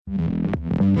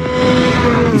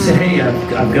said, hey,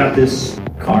 I've got this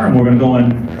car and we're going to go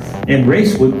and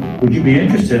race. Would you be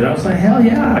interested? I was like, hell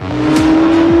yeah.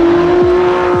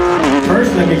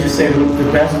 First, let me just say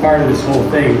the best part of this whole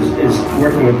thing is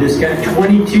working with this guy.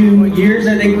 22 years,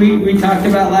 I think we talked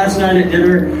about last night at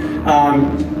dinner.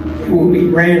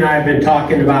 Ray and I have been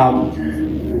talking about,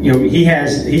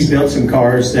 he's built some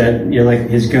cars that, like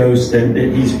his Ghost that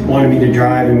he's wanted me to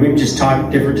drive, and we've just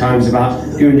talked different times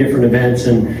about doing different events.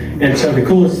 And so the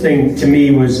coolest thing to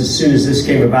me was as soon as this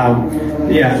came about,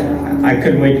 I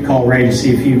couldn't wait to call Ray to see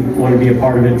if he wanted to be a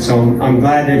part of it. So I'm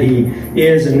glad that he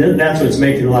is, and that's what's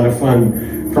making it a lot of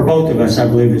fun for both of us, I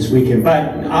believe, this weekend.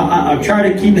 But I'll try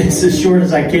to keep this as short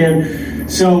as I can.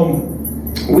 So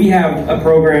we have a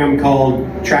program called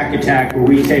Track Attack where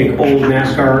we take older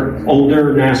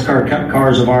NASCAR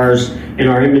cars of ours in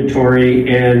our inventory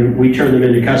and we turn them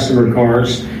into customer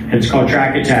cars, and it's called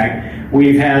Track Attack.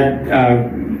 We've had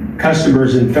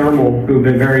customers in Thermal who have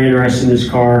been very interested in this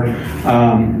car.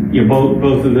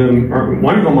 Both of them, or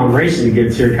one of them I'm racing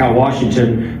against here, Kyle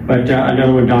Washington, but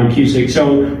another one, Don Cusick.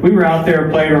 So we were out there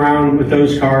playing around with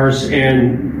those cars,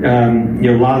 and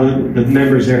a lot of the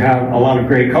members there have a lot of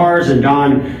great cars, and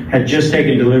Don had just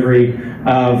taken delivery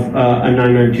of a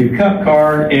 992 Cup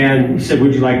car, and he said,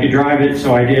 would you like to drive it?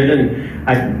 So I did, and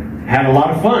I had a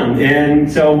lot of fun.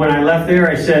 And so when I left there,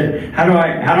 I said, how do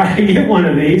I get one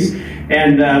of these?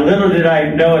 And little did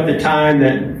I know at the time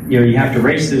that you have to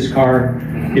race this car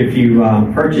if you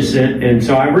purchase it. And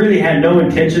so I really had no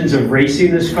intentions of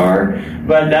racing this car,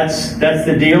 but that's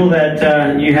the deal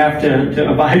that you have to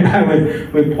abide by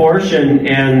with Porsche.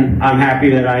 And I'm happy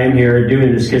that I am here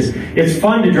doing this because it's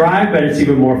fun to drive, but it's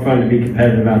even more fun to be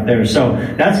competitive out there. So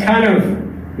that's kind of,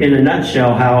 in a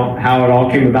nutshell, how it all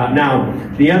came about. Now,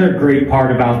 the other great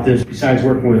part about this, besides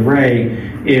working with Ray,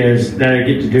 is that I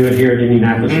get to do it here at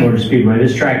Indianapolis Motor Speedway.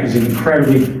 This track is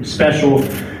incredibly special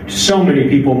to so many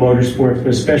people in motorsports, but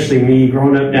especially me,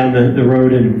 growing up down the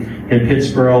road in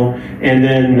Pittsboro, and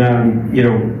then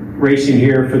racing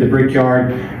here for the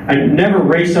Brickyard. I never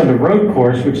raced on the road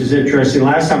course, which is interesting.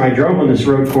 Last time I drove on this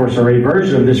road course, or a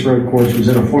version of this road course, was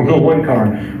in a Formula One car.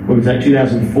 What was that,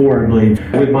 2004, I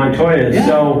believe, with Montoya. Yeah.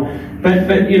 So, but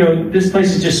this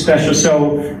place is just special.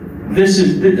 So this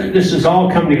has all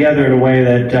come together in a way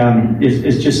that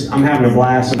is just, I'm having a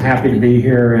blast. I'm happy to be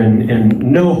here, and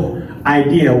no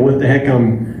idea what the heck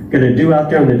I'm going to do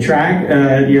out there on the track.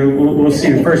 We'll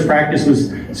see. The first practice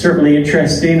was certainly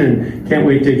interesting, and can't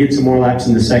wait to get some more laps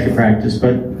in the second practice.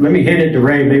 But let me hand it to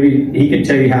Ray. Maybe he can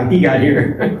tell you how he got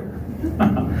here.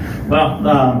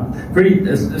 Well, pretty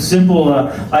simple.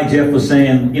 Like Jeff was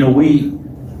saying,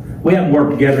 we haven't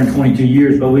worked together in 22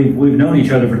 years, but we've known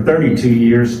each other for 32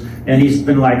 years, and he's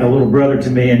been like a little brother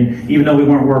to me. And even though we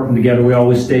weren't working together, we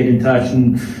always stayed in touch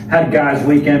and had guys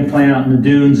weekend playing out in the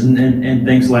dunes and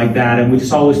things like that. And we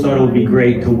just always thought it would be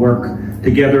great to work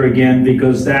together again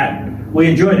because we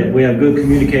enjoyed it. We have good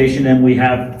communication and we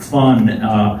have fun.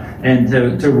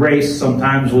 And to race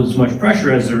sometimes with as much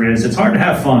pressure as there is, it's hard to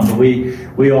have fun, but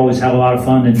we always had a lot of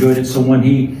fun and enjoyed it. So when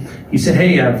he said,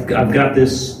 hey, I've got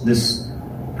this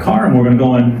car and we're going to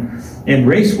go and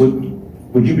race, would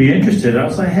you be interested? I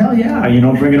was like, hell yeah,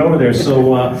 bring it over there.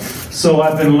 So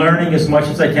I've been learning as much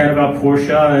as I can about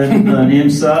Porsche and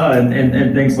IMSA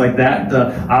and things like that.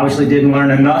 Obviously didn't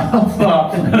learn enough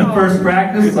first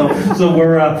practice, so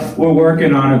we're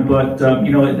working on it. But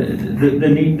the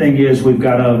neat thing is we've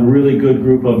got a really good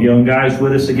group of young guys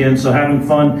with us again, so having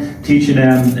fun teaching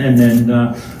them, and then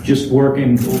just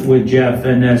working with Jeff.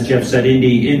 And as Jeff said,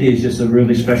 Indy is just a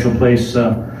really special place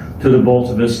to the both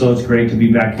of us, so it's great to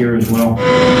be back here as well.